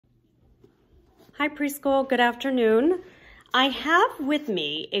Hi preschool, good afternoon. I have with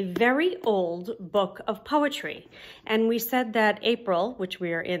me a very old book of poetry, and we said that April, which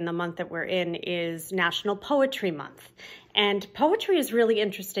we are in, the month that we're in, is National Poetry Month. And poetry is really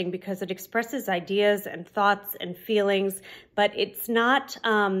interesting because it expresses ideas and thoughts and feelings, but it's not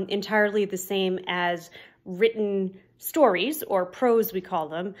entirely the same as written stories, or prose we call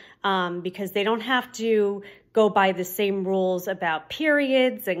them, because they don't have to go by the same rules about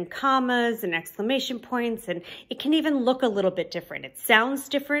periods and commas and exclamation points, and it can even look a little bit different. It sounds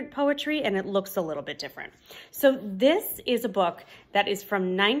different, poetry, and it looks a little bit different. So this is a book that is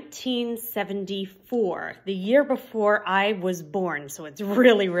from 1974, the year before I was born, so it's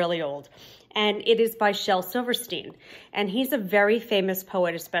really, really old. And it is by Shel Silverstein. And he's a very famous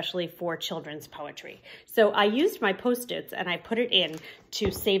poet, especially for children's poetry. So I used my Post-its and I put it in to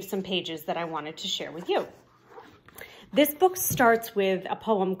save some pages that I wanted to share with you. This book starts with a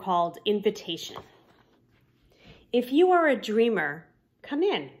poem called Invitation. If you are a dreamer, come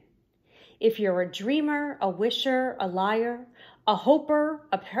in. If you're a dreamer, a wisher, a liar, a hoper,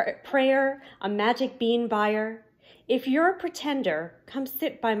 a prayer, a magic bean buyer, if you're a pretender, come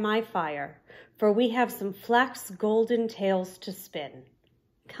sit by my fire, for we have some flax golden tales to spin.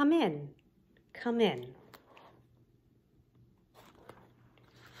 Come in, come in.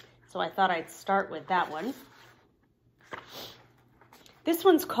 So I thought I'd start with that one. This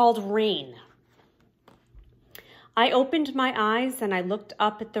one's called Rain. I opened my eyes and I looked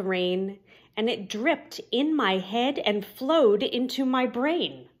up at the rain, and it dripped in my head and flowed into my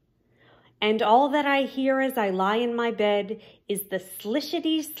brain. And all that I hear as I lie in my bed is the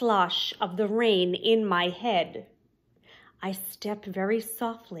slishity slosh of the rain in my head. I step very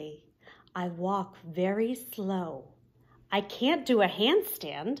softly. I walk very slow. I can't do a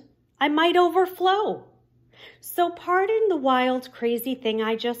handstand. I might overflow. So pardon the wild, crazy thing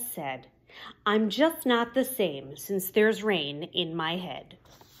I just said. I'm just not the same since there's rain in my head.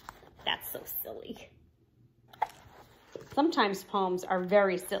 That's so silly. Sometimes poems are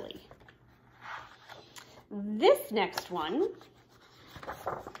very silly. This next one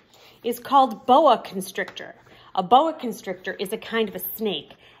is called Boa Constrictor. A boa constrictor is a kind of a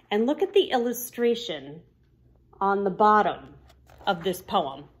snake. And look at the illustration on the bottom of this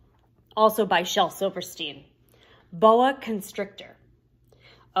poem, also by Shel Silverstein. Boa constrictor.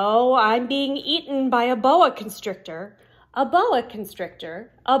 Oh, I'm being eaten by a boa constrictor. A boa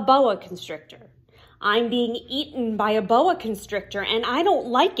constrictor. A boa constrictor. I'm being eaten by a boa constrictor, and I don't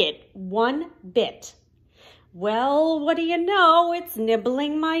like it one bit. Well, what do you know? It's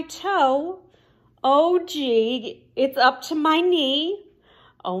nibbling my toe. Oh, gee, it's up to my knee.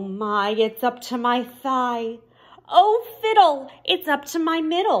 Oh, my, it's up to my thigh. Oh, fiddle, it's up to my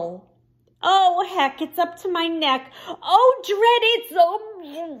middle. Oh, heck, it's up to my neck. Oh, dread, it's...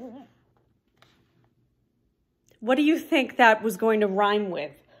 Oh. What do you think that was going to rhyme with?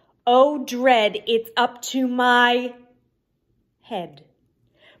 Oh, dread, it's up to my head.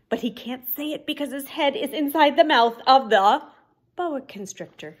 But he can't say it because his head is inside the mouth of the boa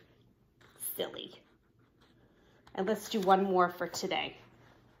constrictor. Silly. And let's do one more for today.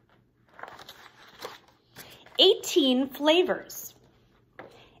 18 flavors.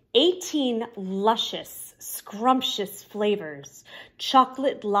 18 luscious, scrumptious flavors.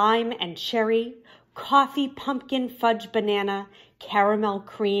 Chocolate, lime, and cherry. Coffee, pumpkin, fudge, banana. Caramel,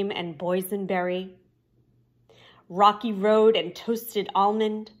 cream, and boysenberry. Rocky Road and toasted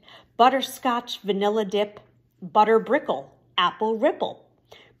almond, butterscotch vanilla dip, butter brickle, apple ripple,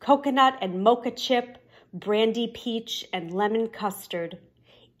 coconut and mocha chip, brandy peach and lemon custard.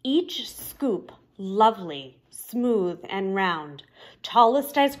 Each scoop lovely, smooth and round,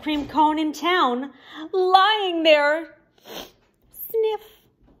 tallest ice cream cone in town, lying there, sniff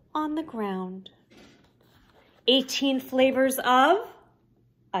on the ground. 18 flavors of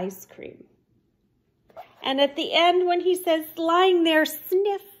ice cream. And at the end, when he says lying there,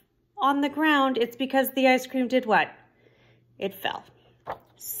 sniff on the ground, it's because the ice cream did what? It fell.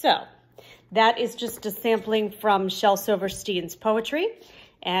 So that is just a sampling from Shel Silverstein's poetry,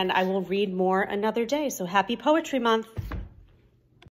 and I will read more another day. So happy Poetry Month.